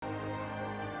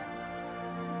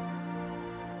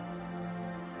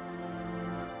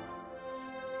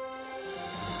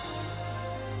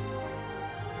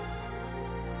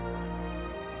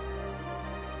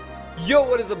Yo,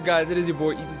 what is up, guys? It is your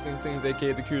boy Singh,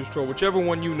 aka the Curious Troll, whichever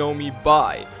one you know me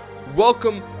by.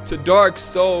 Welcome to Dark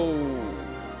Souls.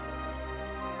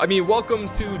 Welcome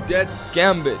to Dead's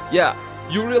Gambit. Yeah,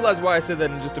 you'll realize why I said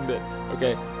that in just a bit.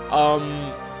 Okay.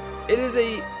 It is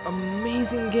a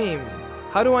amazing game.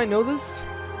 How do I know this?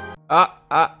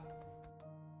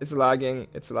 It's lagging.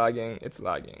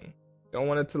 Don't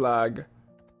want it to lag.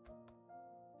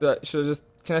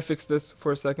 Can I fix this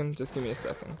for a second? Just give me a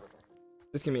second.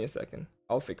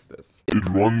 I'll fix this. It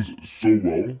runs so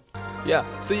well. Yeah,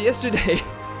 so yesterday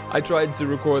I tried to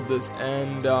record this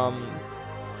and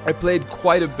I played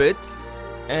quite a bit,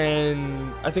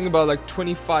 and I think about like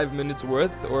 25 minutes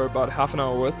worth or about half an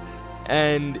hour worth,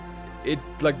 and it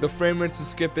the frame rates were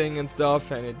skipping and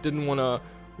stuff, and it didn't want to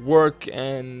work,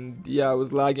 and yeah, it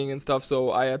was lagging and stuff,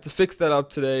 so I had to fix that up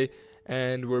today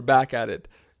and we're back at it.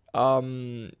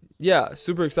 Yeah,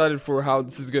 super excited for how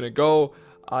this is gonna go.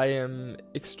 I am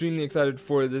extremely excited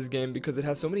for this game because it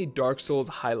has so many Dark Souls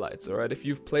highlights, alright? If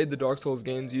you've played the Dark Souls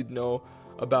games, you'd know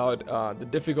about the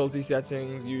difficulty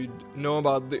settings, you'd know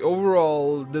about the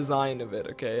overall design of it,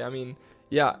 okay?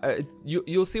 Yeah,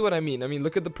 you'll see what I mean.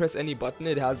 Look at the press any button,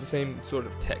 it has the same sort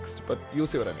of text, but you'll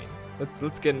see what I mean.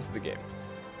 Let's get into the game.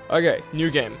 Okay,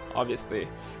 new game, obviously.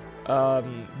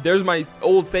 There's my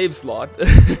old save slot,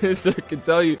 so I can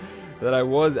tell you that I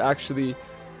was actually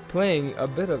playing a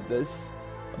bit of this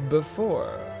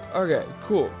before. Okay,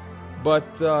 cool. But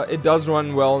it does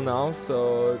run well now,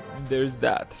 so there's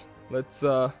that. Let's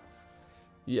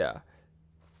yeah.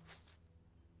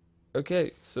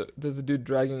 Okay, so there's a dude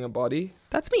dragging a body.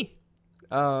 That's me.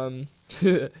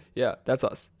 Yeah, that's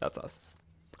us.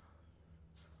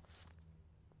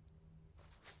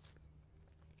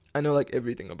 I know like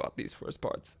everything about these first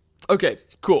parts. Okay,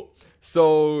 cool.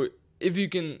 So if you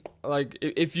can,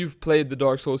 if you've played the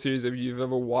Dark Souls series, if you've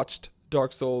ever watched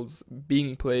Dark Souls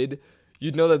being played,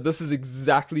 you'd know that this is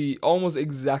almost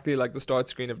exactly like the start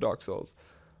screen of Dark Souls.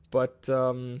 But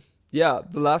yeah,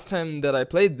 the last time that I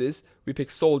played this, we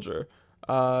picked Soldier.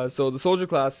 So the Soldier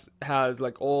class has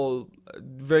all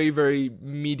very, very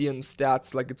median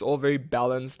stats. It's all very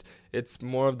balanced. It's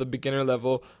more of the beginner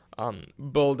level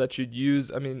build that you'd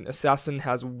use. Assassin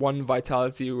has 1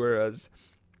 vitality, whereas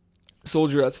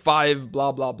Soldier has 5,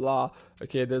 blah blah blah.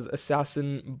 Okay, there's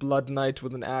Assassin, Blood Knight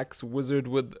with an axe, Wizard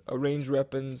with ranged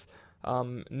weapons,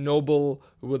 Noble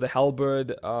with a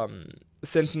halberd,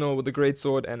 Sentinel with a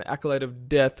greatsword, and Acolyte of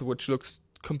Death, which looks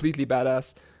completely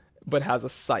badass, but has a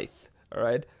scythe.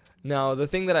 Alright? Now, the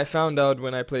thing that I found out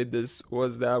when I played this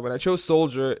was that when I chose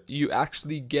Soldier, you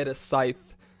actually get a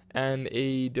scythe and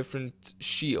a different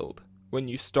shield when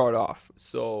you start off.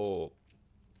 So,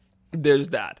 there's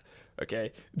that.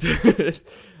 Okay.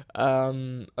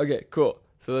 Okay, cool.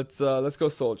 So let's go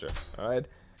Soldier. All right.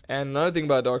 And another thing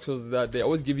about Dark Souls is that they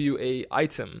always give you a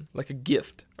item, like a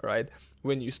gift, all right,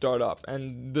 when you start up.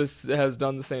 And this has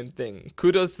done the same thing.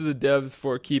 Kudos to the devs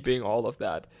for keeping all of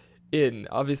that in.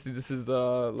 Obviously, this is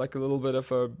like a little bit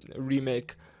of a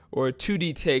remake or a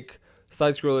 2D take,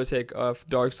 side-scroller take of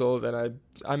Dark Souls, and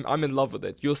I'm in love with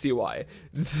it. You'll see why.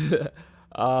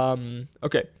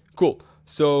 Okay, cool.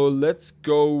 So let's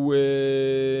go with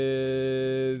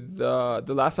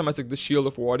the last time I took the Shield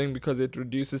of Warding because it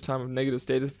reduces time of negative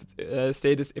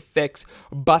status effects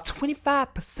by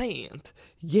 25%.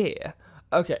 Yeah.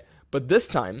 Okay, but this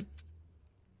time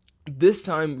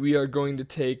we are going to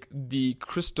take the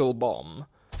Crystal Bomb.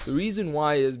 The reason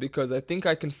why is because I think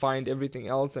I can find everything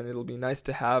else, and it'll be nice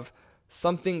to have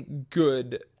something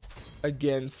good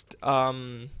against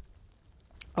other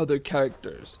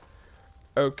characters.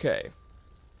 Okay.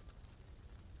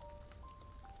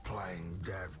 Playing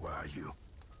dead, were you?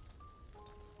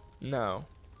 No,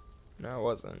 I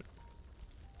wasn't.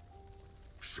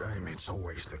 Shame it's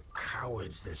always the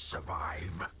cowards that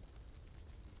survive.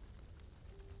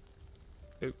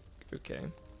 Okay.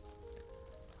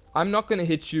 I'm not gonna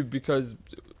hit you because,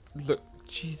 look,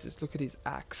 Jesus, look at his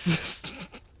axe.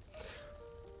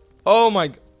 Oh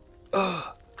my.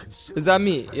 Ugh. Is that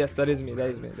me? Yes, that is me. That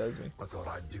is me. I thought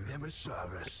I'd do them a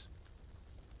service.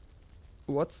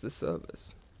 What's the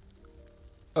service?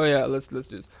 Oh yeah, let's do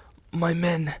this. My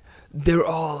men, they're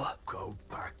all... Go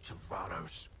back to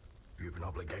Vados. You've an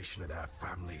obligation to their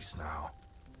families now.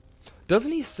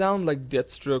 Doesn't he sound like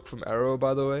Deathstroke from Arrow,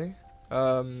 by the way?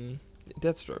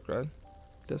 Deathstroke, right?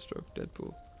 Deathstroke,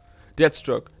 Deadpool.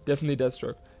 Deathstroke, definitely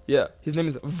Deathstroke. Yeah, his name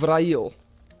is Vrail.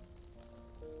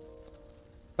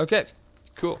 Okay,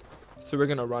 cool. So we're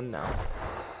gonna run now.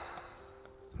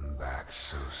 Back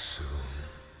so soon.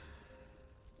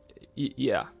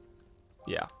 Yeah.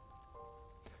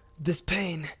 This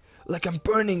pain, like I'm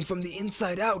burning from the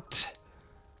inside out.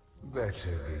 Better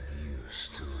get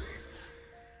used to it.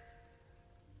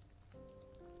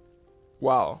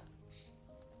 Wow.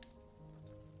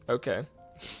 Okay.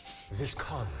 This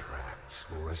contract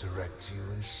will resurrect you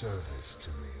in service to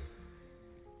me.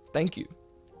 Thank you.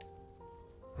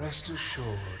 Rest assured,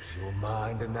 your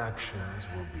mind and actions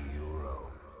will be your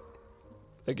own.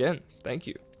 Again, thank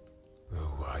you. Though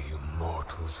why you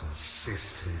mortals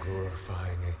insist in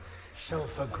glorifying a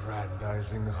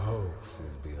self-aggrandizing hoax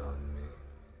is beyond me.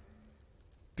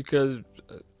 Because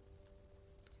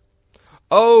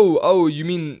oh, you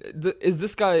mean is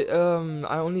this guy?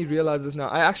 I only realized this now.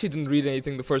 I actually didn't read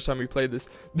anything the first time we played this,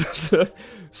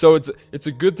 so it's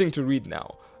a good thing to read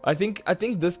now. I think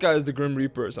this guy is the Grim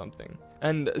Reaper or something.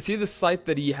 And see the sight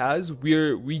that he has?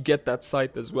 We get that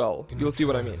sight as well. You'll see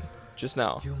what I mean just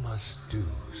now. You must do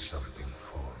something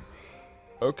for me.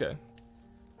 Okay.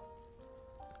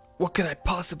 What could I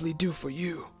possibly do for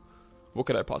you? What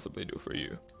could I possibly do for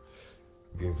you?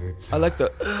 Give it I like the.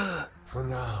 For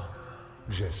now,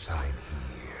 just sign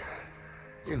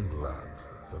here. In blood,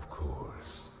 of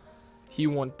course. He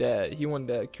want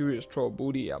that curious troll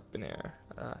booty up in there.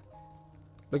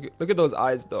 Look at those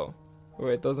eyes though.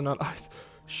 Wait, those are not eyes.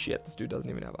 Shit, this dude doesn't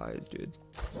even have eyes, dude.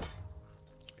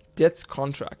 Debt's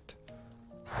contract.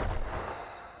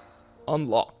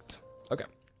 Unlocked. Okay.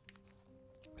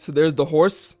 So there's the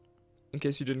horse. In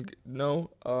case you didn't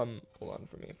know. Hold on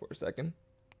for me for a second.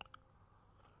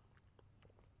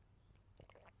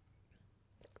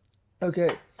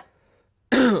 Okay.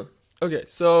 Okay,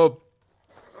 so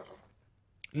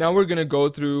now we're gonna go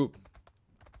through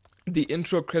the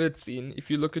intro credit scene.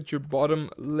 If you look at your bottom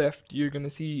left, you're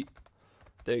gonna see.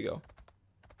 There you go.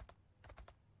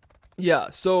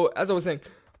 Yeah. So as I was saying,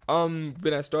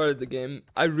 when I started the game,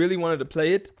 I really wanted to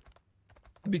play it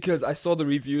because I saw the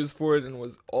reviews for it and it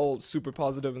was all super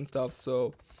positive and stuff.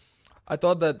 So I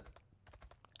thought that,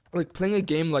 like, playing a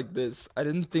game like this, I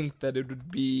didn't think that it would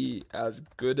be as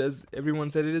good as everyone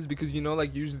said it is, because, you know,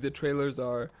 like, usually the trailers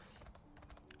are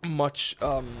much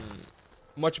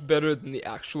better than the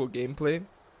actual gameplay,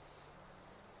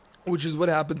 which is what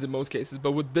happens in most cases.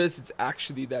 But with this, it's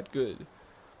actually that good.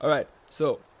 Alright,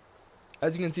 so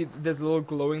as you can see, there's a little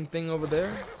glowing thing over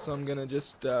there. So I'm gonna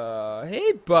just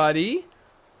hey buddy,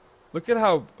 look at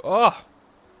how, oh,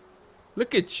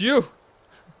 look at you.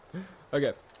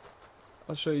 Okay,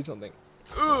 I'll show you something.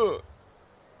 Ugh.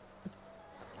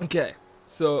 Okay,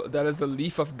 so that is the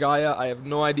leaf of Gaia. I have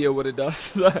no idea what it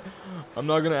does. I'm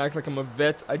not gonna act like I'm a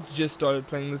vet. I just started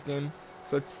playing this game.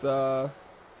 So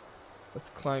let's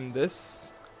climb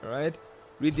this. Alright.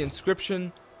 Read the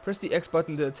inscription. Press the X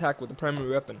button to attack with the primary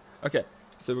weapon. Okay,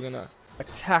 so we're gonna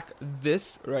attack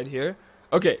this right here.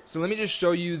 Okay, so let me just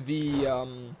show you the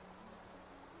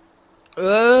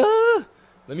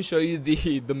let me show you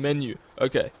the menu.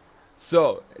 Okay,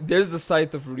 so there's the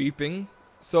Scythe of Reaping.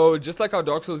 So just like how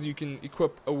Dark Souls, you can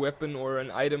equip a weapon or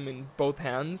an item in both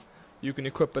hands, you can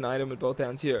equip an item in both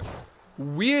hands here.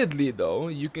 Weirdly though,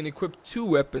 you can equip 2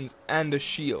 weapons and a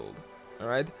shield.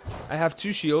 Alright, I have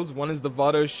 2 shields. One is the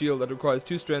Vado shield that requires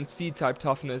 2 strength, C-type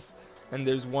toughness, and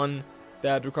there's one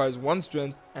that requires 1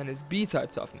 strength and is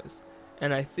B-type toughness.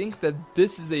 And I think that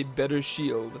this is a better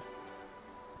shield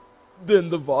than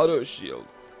the Vado shield.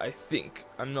 I think.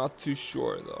 I'm not too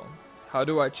sure though. How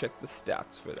do I check the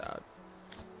stats for that?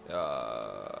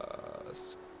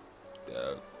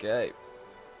 Okay.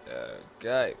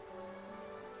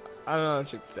 I don't know how to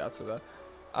check the stats for that.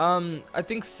 I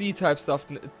think C-type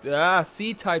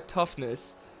C-type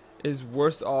toughness is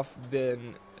worse off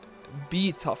than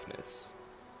B toughness.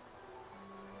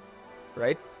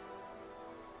 Right?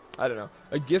 I don't know.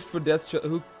 A gift for death.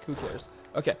 Who cares?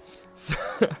 Okay. So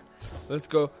let's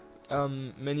go.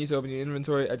 Menus to open your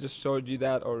inventory. I just showed you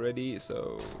that already.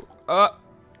 So,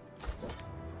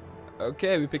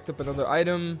 okay, we picked up another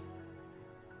item.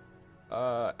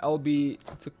 LB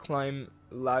to climb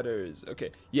ladders.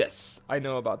 Okay, yes, I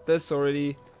know about this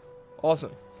already.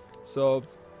 Awesome. So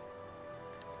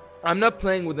I'm not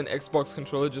playing with an Xbox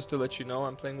controller, just to let you know.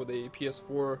 I'm playing with a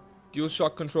PS4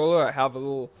 DualShock controller. I have a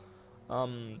little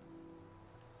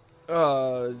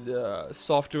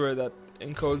software that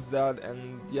encodes that,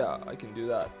 and yeah, I can do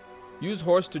that. Use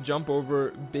horse to jump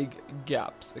over big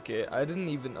gaps. Okay, I didn't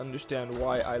even understand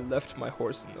why I left my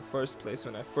horse in the first place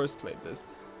when I first played this,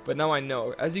 but now I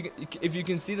know. As you, if you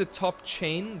can see the top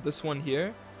chain, this one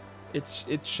here,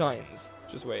 it shines.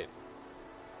 Just wait.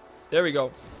 There we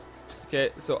go.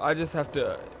 Okay, so I just have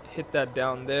to hit that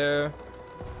down there,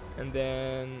 and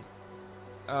then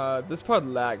this part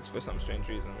lags for some strange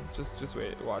reason. Just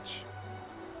wait, watch.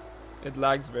 It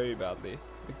lags very badly.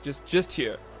 Like just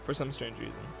here for some strange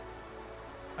reason.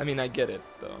 I mean, I get it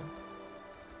though.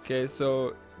 Okay,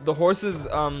 so the horses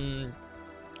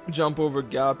jump over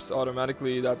gaps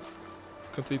automatically. That's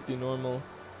completely normal.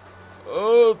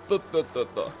 Oh,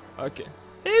 okay.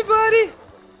 Hey, buddy.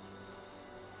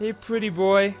 Hey, pretty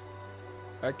boy.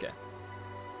 Okay.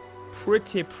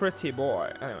 Pretty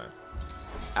boy. Anyway,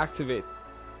 activate.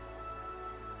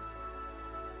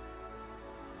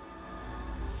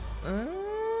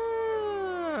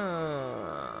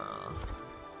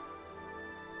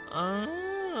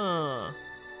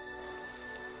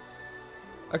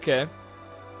 Okay.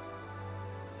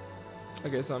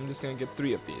 Okay, so I'm just gonna get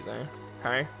 3 of these, eh?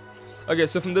 Hi. Okay,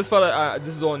 so from this part,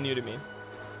 this is all new to me.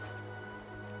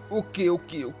 Okay.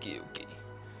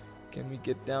 Can we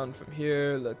get down from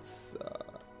here? Let's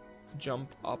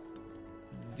jump up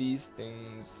these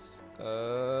things.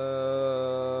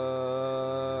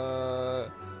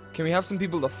 Can we have some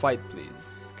people to fight,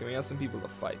 please?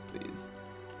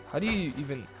 How do you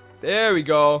even... There we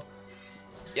go.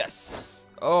 Yes.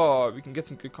 Oh, we can get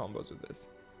some good combos with this.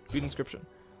 Read inscription.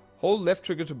 Hold left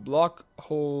trigger to block.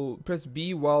 Press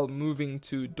B while moving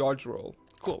to dodge roll.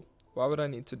 Cool. Why would I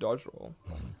need to dodge roll?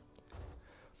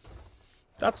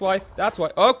 That's why.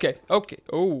 Okay.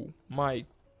 Oh my.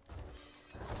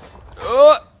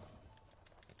 Oh,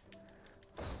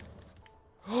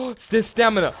 there's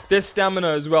stamina. There's stamina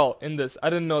as well in this. I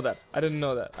didn't know that. I have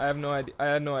no idea. I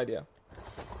had no idea.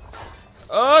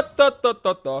 Oh,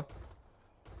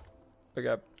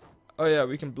 okay. Oh yeah,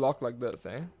 we can block like this,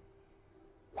 eh?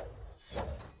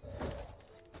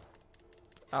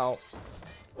 Ow.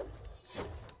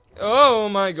 Oh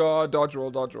my god. Dodge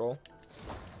roll.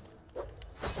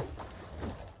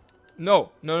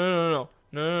 No.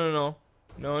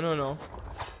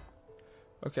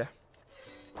 Okay.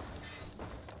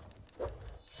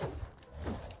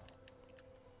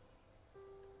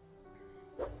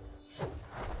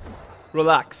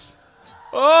 Relax.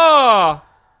 Oh!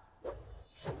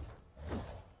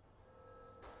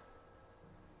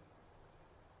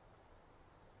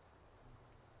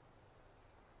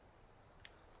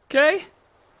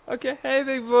 Okay. Hey,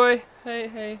 big boy.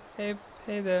 Hey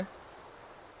there.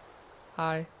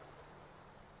 Hi.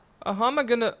 How am I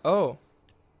gonna... Oh.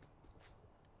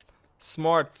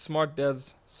 Smart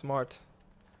devs. Smart.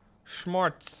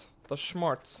 Schmarts. The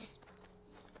schmarts.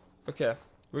 Okay.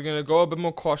 We're gonna go a bit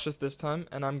more cautious this time,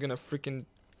 and I'm gonna freaking...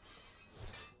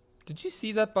 Did you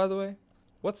see that, by the way?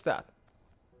 What's that?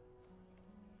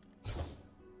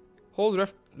 Hold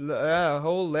left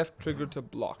trigger to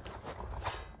block.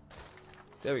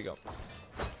 There we go.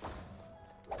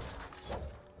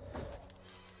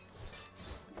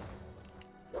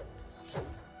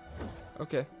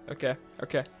 Okay.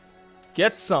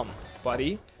 Get some,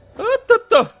 buddy.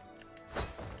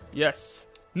 Yes.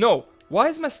 No. Why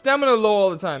is my stamina low all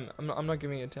the time? I'm not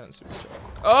giving it a chance to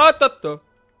recharge.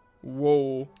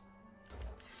 Whoa.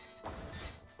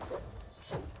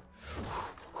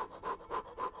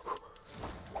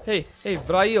 Hey,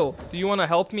 Vrail, do you want to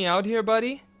help me out here,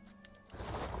 buddy?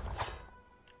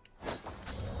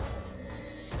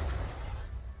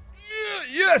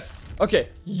 Yes! Okay,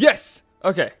 yes!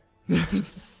 Okay. Do you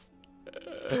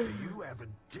have a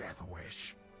death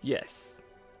wish? Yes.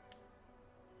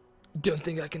 Don't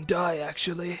think I can die,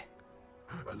 actually.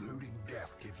 Eluding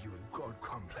death gives you a god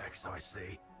complex, I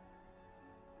see.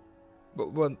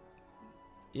 But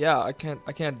yeah, I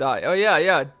can't die. Oh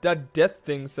yeah, that death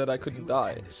thing said I couldn't die.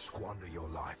 If you intend to squander your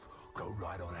life, go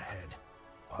right on ahead.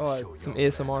 Oh, sure some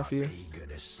your ASMR men are for you. Eager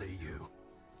to see you.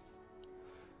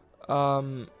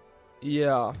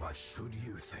 Yeah. But should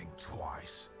you think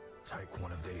twice, take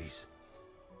one of these.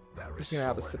 I'm just gonna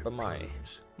have a sip of my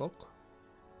milk.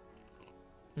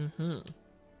 Use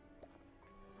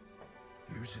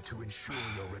it to ensure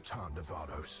your return to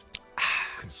Vados.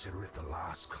 Consider it the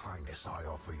last kindness I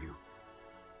offer you.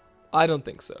 I don't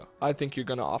think so. I think you're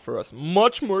gonna offer us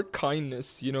much more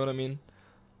kindness, you know what I mean?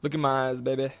 Look at my eyes,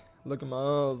 baby. Look at my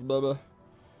eyes, baby.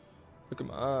 Look at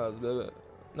my eyes, baby.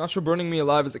 Not sure burning me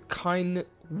alive is a kind...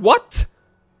 What?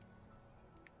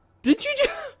 Did you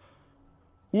just...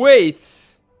 Wait.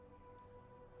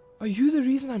 Are you the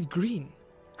reason I'm green?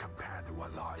 Compared to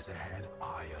what lies ahead,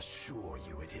 I assure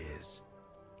you it is.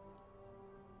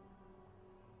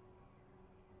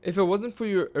 If it wasn't for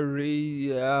your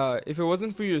if it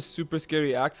wasn't for your super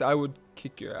scary axe, I would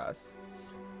kick your ass.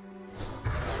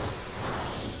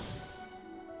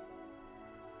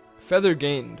 Feather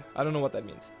gained. I don't know what that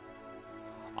means.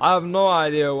 I have no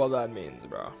idea what that means,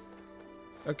 bro.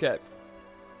 Okay.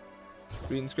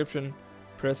 Read inscription.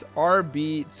 Press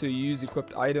RB to use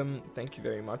equipped item. Thank you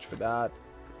very much for that.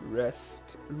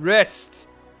 Rest.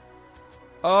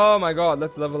 Oh my god,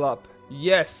 let's level up.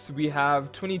 Yes, we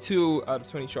have 22 out of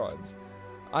 20 shards.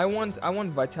 I want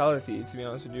vitality, to be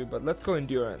honest with you, but let's go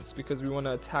endurance because we want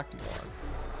to attack more.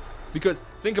 Because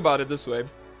think about it this way.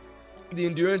 The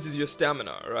endurance is your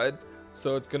stamina, right?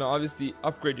 So it's gonna obviously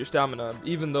upgrade your stamina,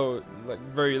 even though like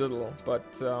very little. But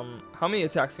how many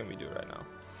attacks can we do right now?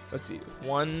 Let's see.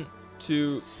 1,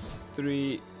 2,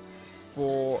 3,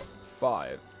 4,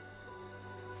 5.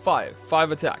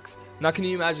 5 attacks. Now can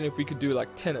you imagine if we could do like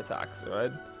 10 attacks,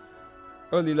 right?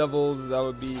 Early levels, that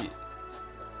would be...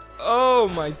 Oh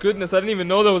my goodness, I didn't even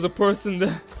know there was a person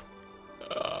there.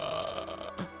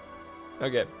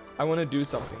 Okay, I want to do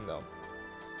something though.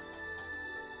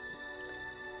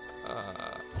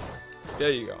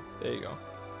 There you go, there you go.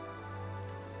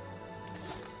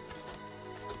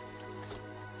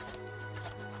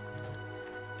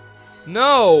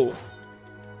 No!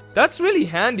 That's really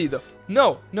handy though.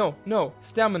 No, no, no.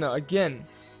 Stamina again.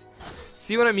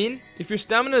 See what I mean? If your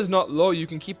stamina is not low, you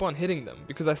can keep on hitting them.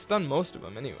 Because I stun most of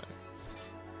them anyway.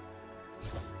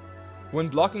 When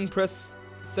blocking, press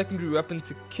secondary weapon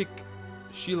to kick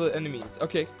shielded enemies.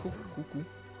 Okay, cool, cool, cool.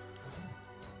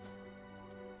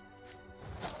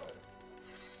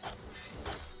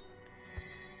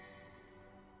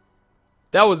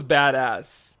 That was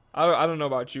badass. I don't know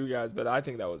about you guys, but I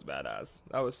think that was badass.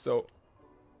 That was so...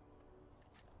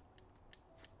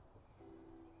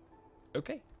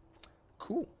 Okay.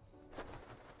 Cool.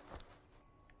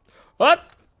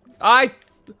 What?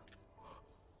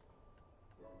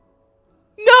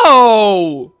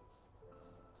 No!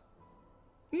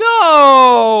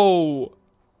 No!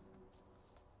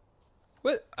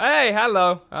 What? Hey,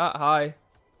 hello. Hi.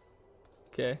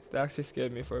 Okay, that actually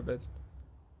scared me for a bit.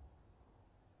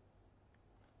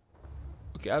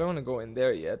 Okay, I don't want to go in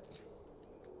there yet.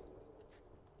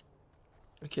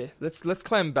 Okay, let's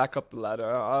climb back up the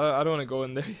ladder. I don't want to go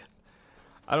in there yet.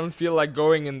 I don't feel like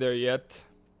going in there yet.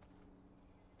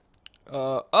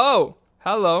 Oh,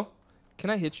 hello.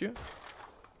 Can I hit you?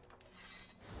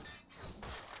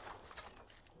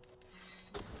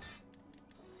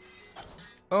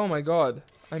 Oh my god,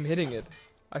 I'm hitting it.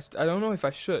 I don't know if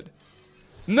I should.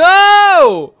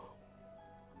 No!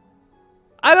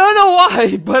 I don't know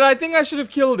why, but I think I should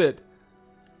have killed it.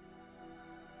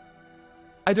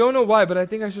 I don't know why, but I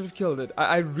think I should have killed it.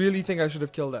 I really think I should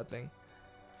have killed that thing.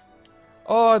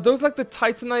 Oh, are those like the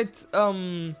Titanite,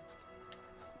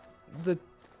 the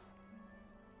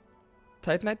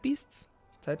Titanite beasts?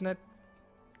 Titanite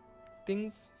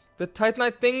things? The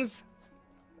Titanite things?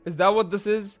 Is that what this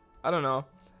is? I don't know.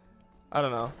 I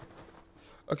don't know.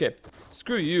 Okay,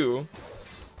 screw you.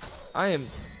 I am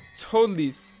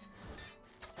totally...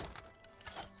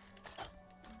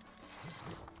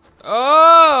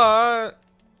 Oh!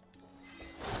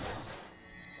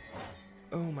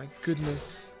 Oh my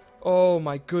goodness. Oh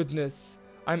my goodness.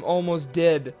 I'm almost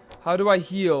dead. How do I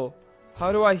heal?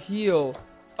 How do I heal?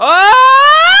 Ah!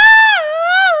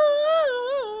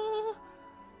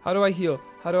 How do I heal?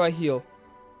 How do I heal?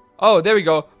 Oh, there we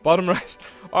go. Bottom right.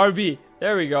 RB.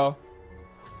 There we go.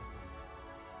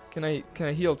 Can I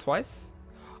heal twice?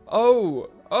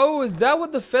 Oh. Oh, is that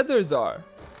what the feathers are?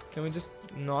 Can we just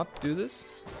not do this?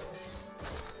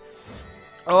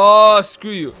 Oh,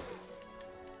 screw you.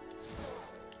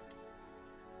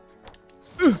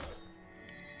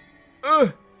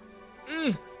 I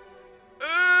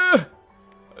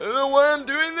don't know why I'm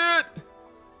doing that.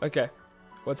 Okay,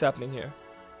 what's happening here?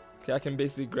 Okay, I can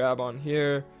basically grab on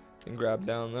here and grab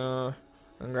down there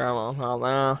and grab on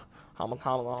there.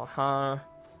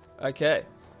 Okay.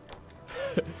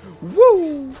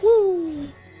 Woo, woo.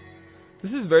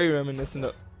 This is very reminiscent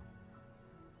of...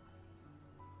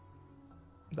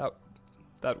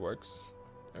 That works.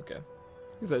 Okay.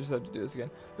 I guess I just have to do this again.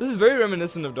 This is very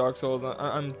reminiscent of Dark Souls.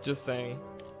 I'm just saying.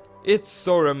 It's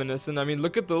so reminiscent. I mean,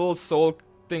 look at the little soul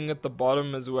thing at the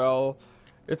bottom as well.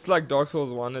 It's like Dark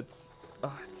Souls 1. It's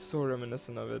so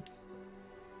reminiscent of it.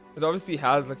 It obviously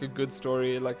has like a good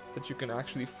story, like that you can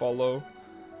actually follow.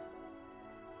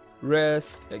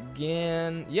 Rest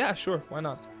again. Yeah, sure. Why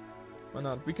not? Why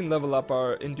not? We can level up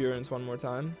our endurance one more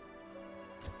time.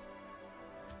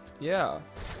 Yeah.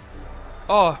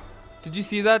 Oh, did you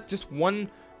see that? Just one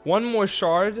more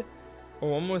shard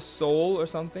or one more soul or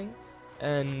something,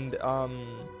 and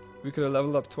we could have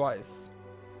leveled up twice.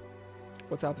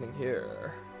 What's happening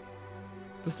here?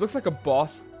 This looks like a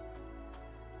boss.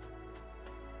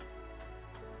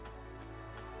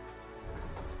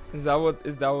 Is that what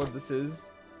this is?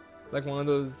 Like one of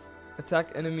those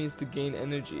attack enemies to gain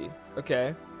energy.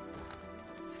 Okay.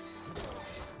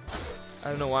 I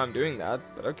don't know why I'm doing that,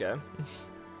 but okay.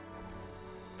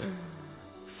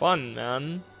 Fun,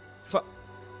 man.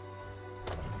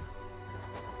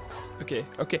 Okay.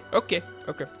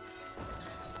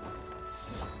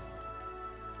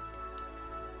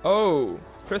 Oh,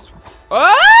 press.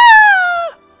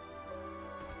 Ah!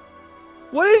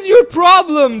 What is your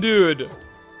problem, dude?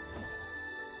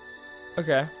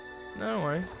 Okay. No, don't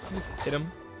worry. Just hit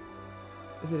him.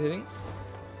 Is it hitting?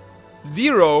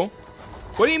 0?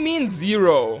 What do you mean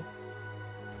 0?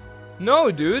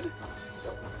 No, dude.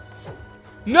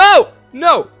 No!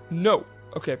 No! No!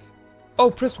 Okay. Oh,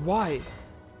 press Y.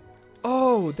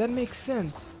 Oh, that makes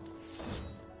sense.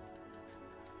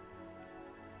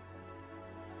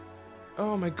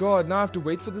 Oh my god, now I have to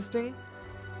wait for this thing?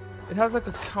 It has like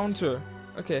a counter.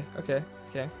 Okay, okay,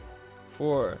 okay.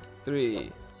 4,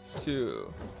 3,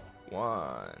 2,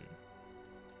 1.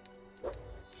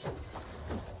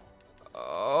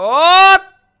 Oh!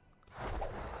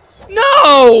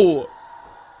 No!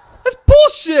 That's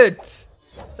bullshit!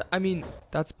 I mean,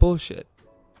 that's bullshit.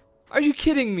 Are you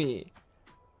kidding me?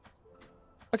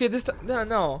 Okay, this time. No,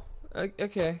 no.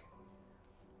 Okay.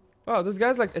 Wow, this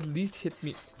guy's like at least hit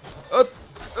me. Okay.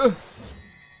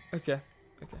 Okay.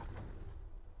 Okay.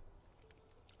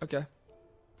 Okay.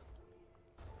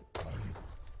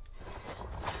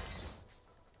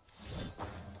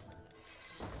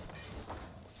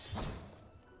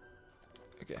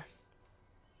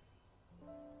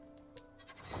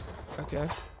 Okay.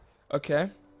 Okay.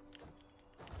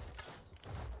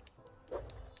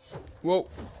 Whoa.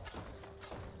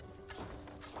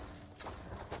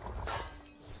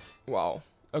 Wow.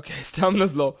 Okay,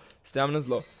 stamina's low. Stamina's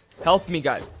low. Help me,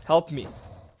 guys. Help me.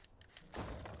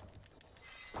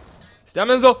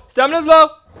 Stamina's low. Stamina's low.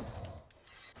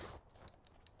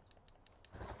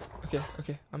 Okay,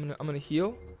 okay. I'm gonna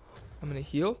heal. I'm gonna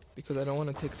heal because I don't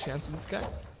want to take a chance with this guy.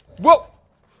 Whoa.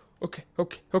 Okay,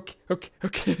 okay, okay, okay,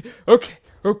 okay, okay,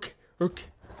 okay, okay.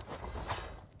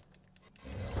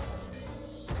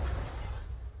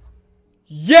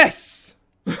 Yes!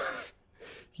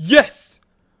 Yes!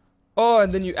 Oh,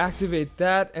 and then you activate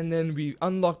that, and then we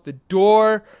unlock the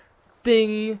door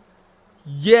thing.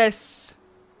 Yes!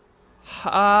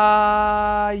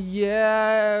 Yeah,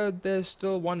 there's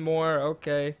still one more.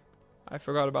 Okay. I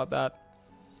forgot about that.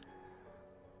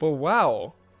 But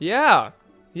wow. Yeah.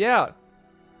 Yeah.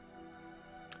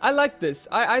 I like this.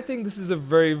 I think this is a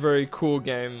very, very cool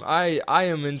game. I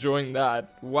am enjoying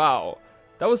that. Wow.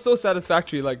 That was so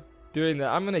satisfactory, like, doing that.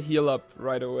 I'm gonna heal up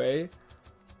right away.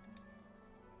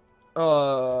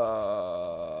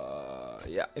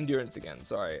 Yeah, endurance again.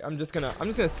 Sorry. I'm just gonna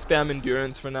spam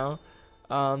endurance for now.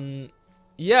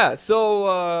 Yeah,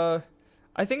 so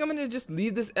I think I'm gonna just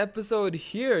leave this episode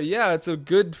here. Yeah, it's a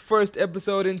good first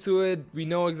episode into it. We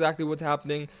know exactly what's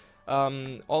happening.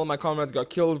 All of my comrades got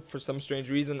killed for some strange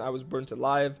reason. I was burnt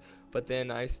alive, but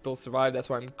then I still survived. That's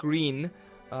why I'm green.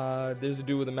 There's a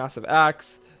dude with a massive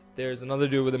axe. There's another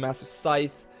dude with a massive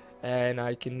scythe, and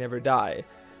I can never die.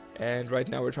 And right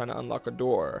now we're trying to unlock a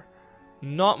door.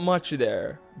 Not much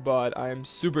there, but I'm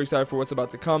super excited for what's about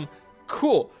to come.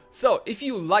 Cool. So if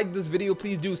you like this video,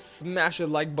 please do smash a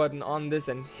like button on this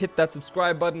and hit that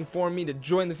subscribe button for me to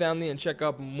join the family and check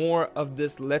out more of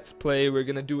this Let's Play. We're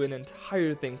gonna do an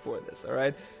entire thing for this,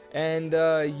 alright? And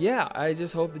yeah, I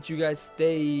just hope that you guys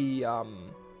stay